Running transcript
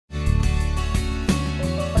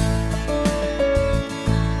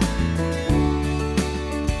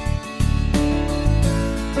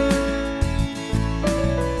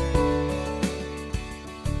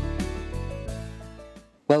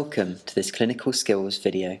Welcome to this clinical skills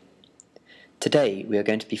video. Today we are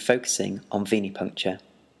going to be focusing on venepuncture.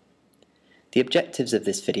 The objectives of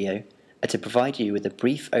this video are to provide you with a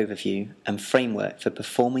brief overview and framework for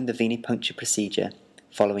performing the venepuncture procedure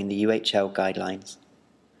following the UHL guidelines.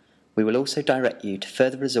 We will also direct you to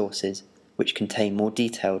further resources which contain more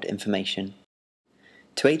detailed information.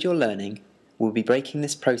 To aid your learning, we'll be breaking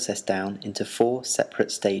this process down into 4 separate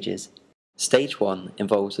stages. Stage 1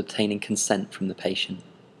 involves obtaining consent from the patient.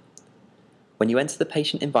 When you enter the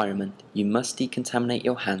patient environment, you must decontaminate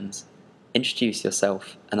your hands, introduce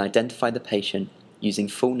yourself and identify the patient using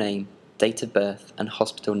full name, date of birth and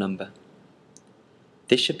hospital number.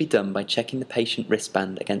 This should be done by checking the patient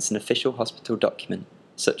wristband against an official hospital document,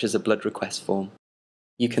 such as a blood request form.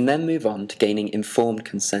 You can then move on to gaining informed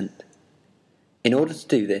consent. In order to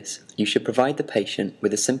do this, you should provide the patient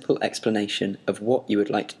with a simple explanation of what you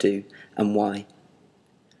would like to do and why.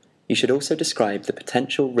 You should also describe the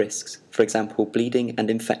potential risks, for example bleeding and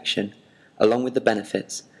infection, along with the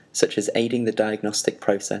benefits, such as aiding the diagnostic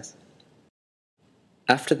process.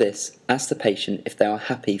 After this, ask the patient if they are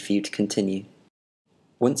happy for you to continue.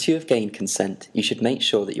 Once you have gained consent, you should make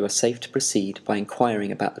sure that you are safe to proceed by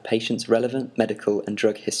inquiring about the patient's relevant medical and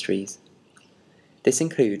drug histories. This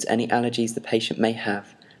includes any allergies the patient may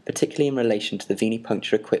have, particularly in relation to the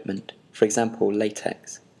venepuncture equipment, for example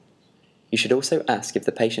latex. You should also ask if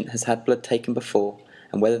the patient has had blood taken before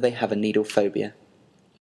and whether they have a needle phobia.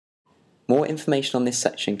 More information on this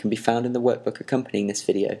section can be found in the workbook accompanying this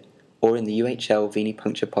video or in the UHL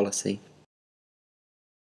venepuncture policy.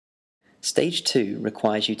 Stage 2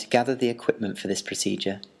 requires you to gather the equipment for this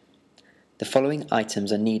procedure. The following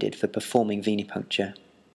items are needed for performing venepuncture: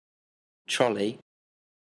 trolley,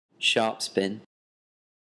 sharp spin,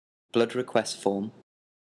 blood request form,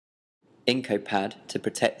 Inco pad to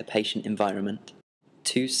protect the patient environment,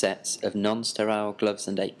 2 sets of non-sterile gloves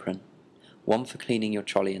and apron, one for cleaning your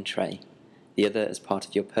trolley and tray, the other as part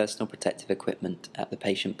of your personal protective equipment at the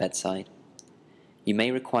patient bedside. You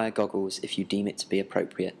may require goggles if you deem it to be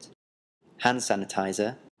appropriate. Hand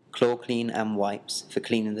sanitizer, claw clean and wipes for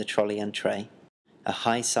cleaning the trolley and tray, a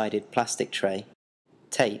high-sided plastic tray,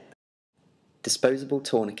 tape, disposable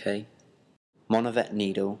tourniquet, Monovet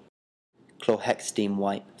needle, chlorhexidine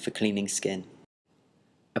wipe for cleaning skin,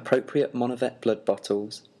 appropriate Monovet blood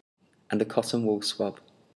bottles, and a cotton wool swab.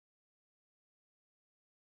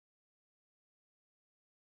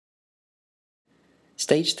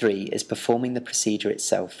 Stage 3 is performing the procedure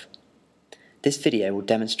itself. This video will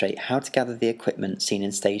demonstrate how to gather the equipment seen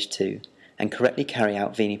in Stage 2 and correctly carry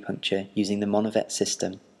out venepuncture using the Monovet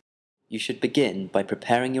system. You should begin by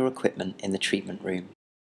preparing your equipment in the treatment room.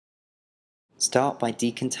 Start by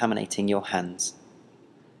decontaminating your hands.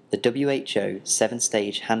 The WHO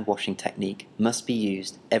 7-stage hand washing technique must be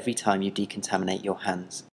used every time you decontaminate your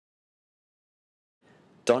hands.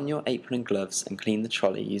 Don your apron and gloves and clean the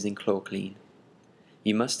trolley using claw clean.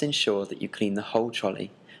 You must ensure that you clean the whole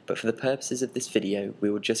trolley, but for the purposes of this video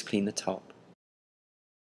we will just clean the top.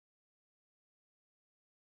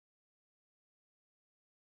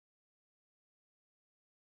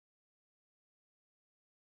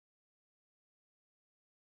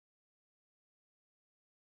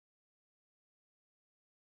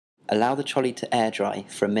 Allow the trolley to air dry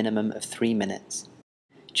for a minimum of 3 minutes.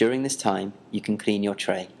 During this time, you can clean your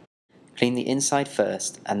tray. Clean the inside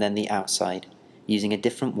first and then the outside, using a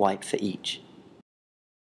different wipe for each.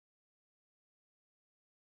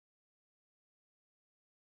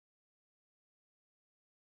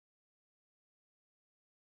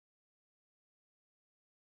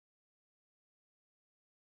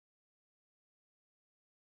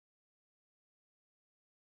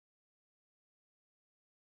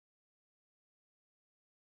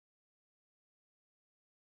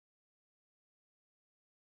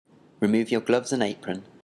 Remove your gloves and apron.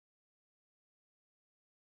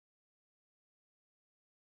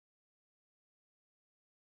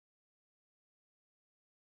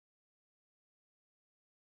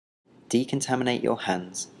 Decontaminate your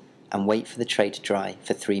hands and wait for the tray to dry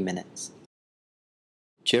for 3 minutes.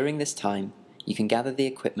 During this time, you can gather the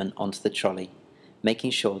equipment onto the trolley, making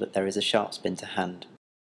sure that there is a sharp spin to hand.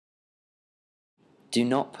 Do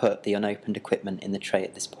not put the unopened equipment in the tray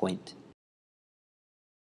at this point.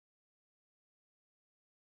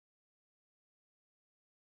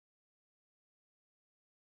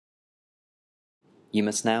 You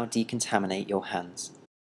must now decontaminate your hands.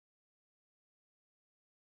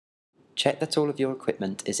 Check that all of your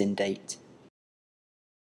equipment is in date.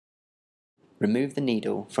 Remove the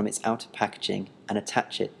needle from its outer packaging and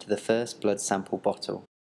attach it to the first blood sample bottle.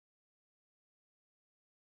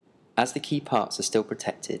 As the key parts are still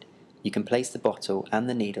protected, you can place the bottle and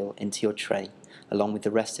the needle into your tray along with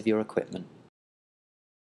the rest of your equipment.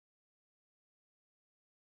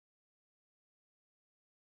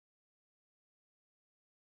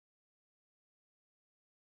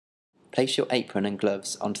 Place your apron and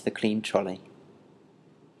gloves onto the clean trolley.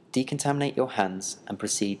 Decontaminate your hands and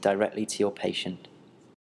proceed directly to your patient.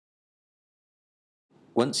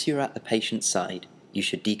 Once you're at the patient's side, you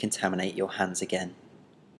should decontaminate your hands again.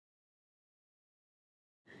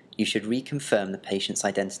 You should reconfirm the patient's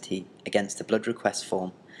identity against the blood request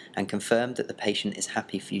form and confirm that the patient is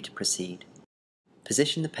happy for you to proceed.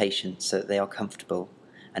 Position the patient so that they are comfortable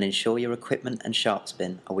and ensure your equipment and sharps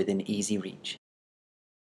bin are within easy reach.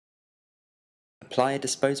 Apply a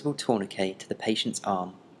disposable tourniquet to the patient's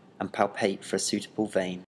arm and palpate for a suitable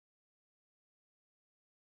vein.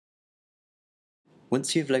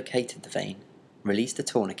 Once you have located the vein, release the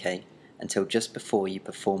tourniquet until just before you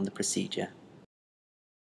perform the procedure.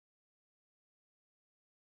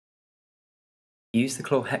 Use the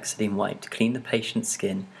chlorhexidine wipe to clean the patient's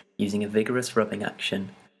skin using a vigorous rubbing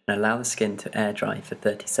action and allow the skin to air dry for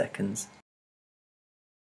 30 seconds.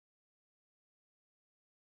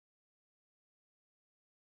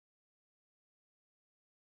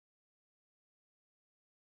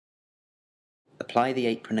 Apply the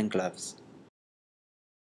apron and gloves.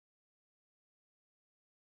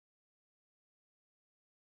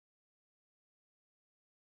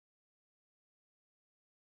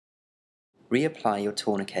 Reapply your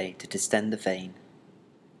tourniquet to distend the vein.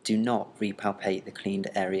 Do not repalpate the cleaned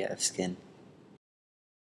area of skin.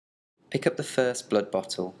 Pick up the first blood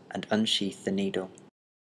bottle and unsheath the needle.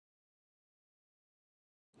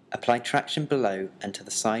 Apply traction below and to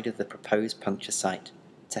the side of the proposed puncture site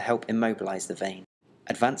to help immobilize the vein.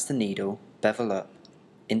 Advance the needle, bevel up,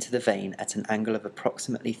 into the vein at an angle of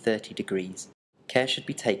approximately 30 degrees. Care should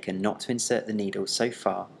be taken not to insert the needle so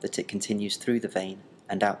far that it continues through the vein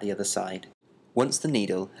and out the other side. Once the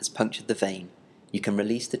needle has punctured the vein, you can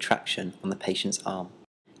release the traction on the patient's arm.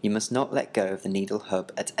 You must not let go of the needle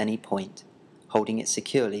hub at any point, holding it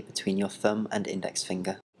securely between your thumb and index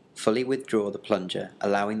finger. Fully withdraw the plunger,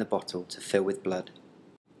 allowing the bottle to fill with blood.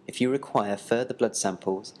 If you require further blood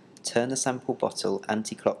samples, turn the sample bottle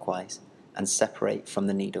anti-clockwise and separate from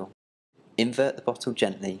the needle. Invert the bottle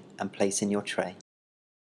gently and place in your tray.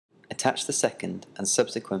 Attach the second and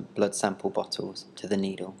subsequent blood sample bottles to the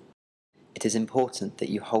needle. It is important that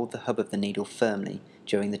you hold the hub of the needle firmly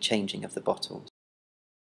during the changing of the bottles.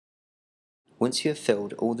 Once you have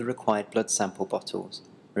filled all the required blood sample bottles,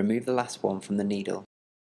 remove the last one from the needle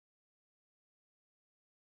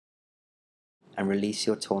and release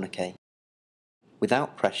your tourniquet.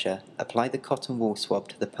 Without pressure, apply the cotton wool swab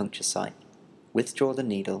to the puncture site. Withdraw the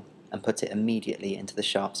needle and put it immediately into the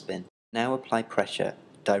sharps bin. Now apply pressure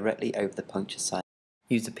directly over the puncture site.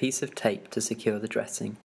 Use a piece of tape to secure the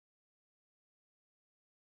dressing.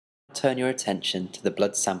 Turn your attention to the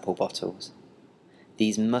blood sample bottles.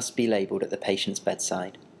 These must be labelled at the patient's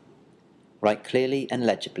bedside. Write clearly and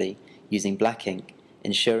legibly using black ink,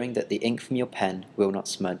 ensuring that the ink from your pen will not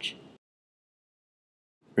smudge.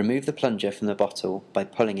 Remove the plunger from the bottle by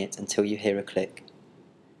pulling it until you hear a click.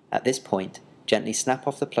 At this point, gently snap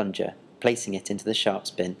off the plunger, placing it into the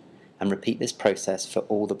sharps bin, and repeat this process for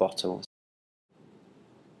all the bottles.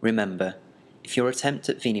 Remember, if your attempt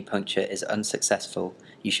at venipuncture is unsuccessful,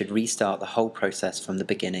 you should restart the whole process from the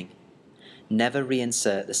beginning. Never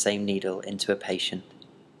reinsert the same needle into a patient.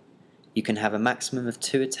 You can have a maximum of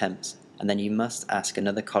 2 attempts, and then you must ask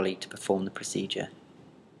another colleague to perform the procedure.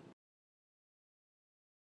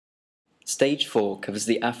 Stage 4 covers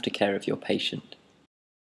the aftercare of your patient.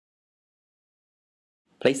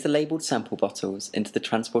 Place the labelled sample bottles into the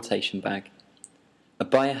transportation bag. A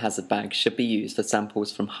biohazard bag should be used for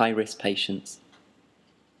samples from high-risk patients.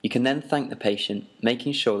 You can then thank the patient,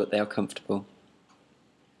 making sure that they are comfortable.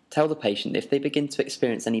 Tell the patient if they begin to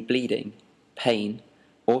experience any bleeding, pain,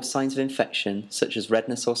 or signs of infection such as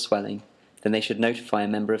redness or swelling, then they should notify a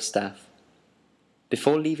member of staff.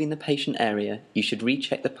 Before leaving the patient area, you should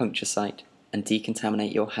recheck the puncture site and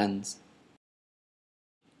decontaminate your hands.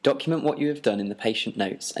 Document what you have done in the patient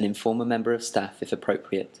notes and inform a member of staff if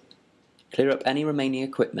appropriate. Clear up any remaining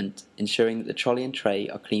equipment, ensuring that the trolley and tray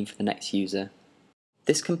are clean for the next user.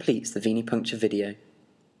 This completes the venipuncture video.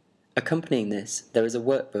 Accompanying this, there is a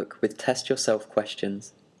workbook with test yourself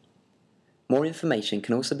questions. More information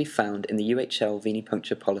can also be found in the UHL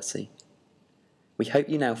venipuncture policy. We hope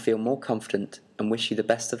you now feel more confident and wish you the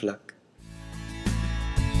best of luck.